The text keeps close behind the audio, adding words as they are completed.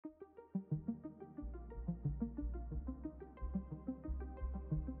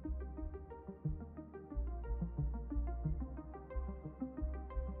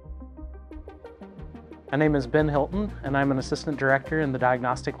My name is Ben Hilton, and I'm an assistant director in the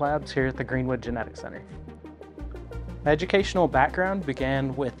diagnostic labs here at the Greenwood Genetics Center. My educational background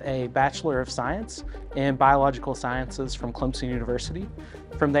began with a Bachelor of Science in Biological Sciences from Clemson University.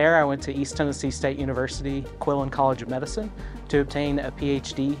 From there, I went to East Tennessee State University, Quillen College of Medicine to obtain a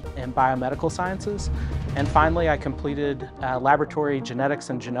PhD in Biomedical Sciences. And finally, I completed a Laboratory Genetics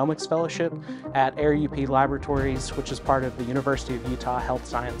and Genomics Fellowship at Air UP Laboratories, which is part of the University of Utah Health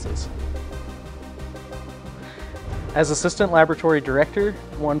Sciences. As Assistant Laboratory Director,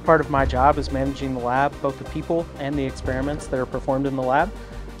 one part of my job is managing the lab, both the people and the experiments that are performed in the lab.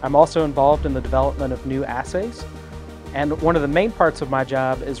 I'm also involved in the development of new assays. And one of the main parts of my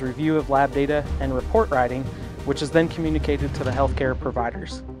job is review of lab data and report writing, which is then communicated to the healthcare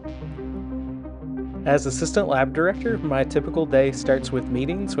providers. As Assistant Lab Director, my typical day starts with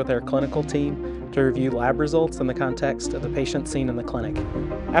meetings with our clinical team to review lab results in the context of the patient seen in the clinic.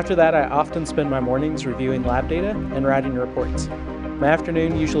 After that, I often spend my mornings reviewing lab data and writing reports. My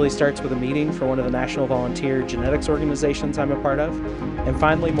afternoon usually starts with a meeting for one of the National Volunteer Genetics organizations I'm a part of, and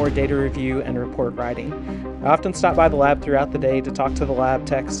finally more data review and report writing. I often stop by the lab throughout the day to talk to the lab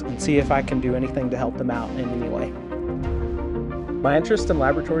techs and see if I can do anything to help them out in any way. My interest in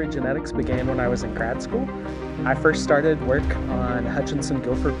laboratory genetics began when I was in grad school. I first started work on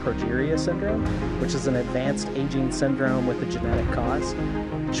Hutchinson-Gilford progeria syndrome, which is an advanced aging syndrome with a genetic cause.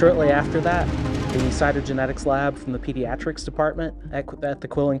 Shortly after that, the Cytogenetics lab from the pediatrics department at the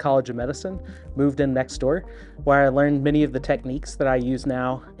Quillen College of Medicine moved in next door, where I learned many of the techniques that I use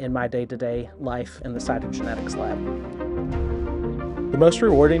now in my day-to-day life in the Cytogenetics lab. The most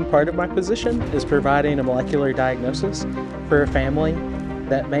rewarding part of my position is providing a molecular diagnosis for a family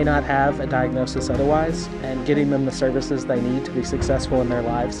that may not have a diagnosis otherwise, and getting them the services they need to be successful in their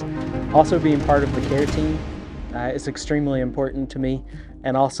lives. Also being part of the care team is extremely important to me,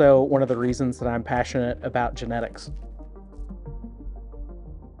 and also one of the reasons that I'm passionate about genetics.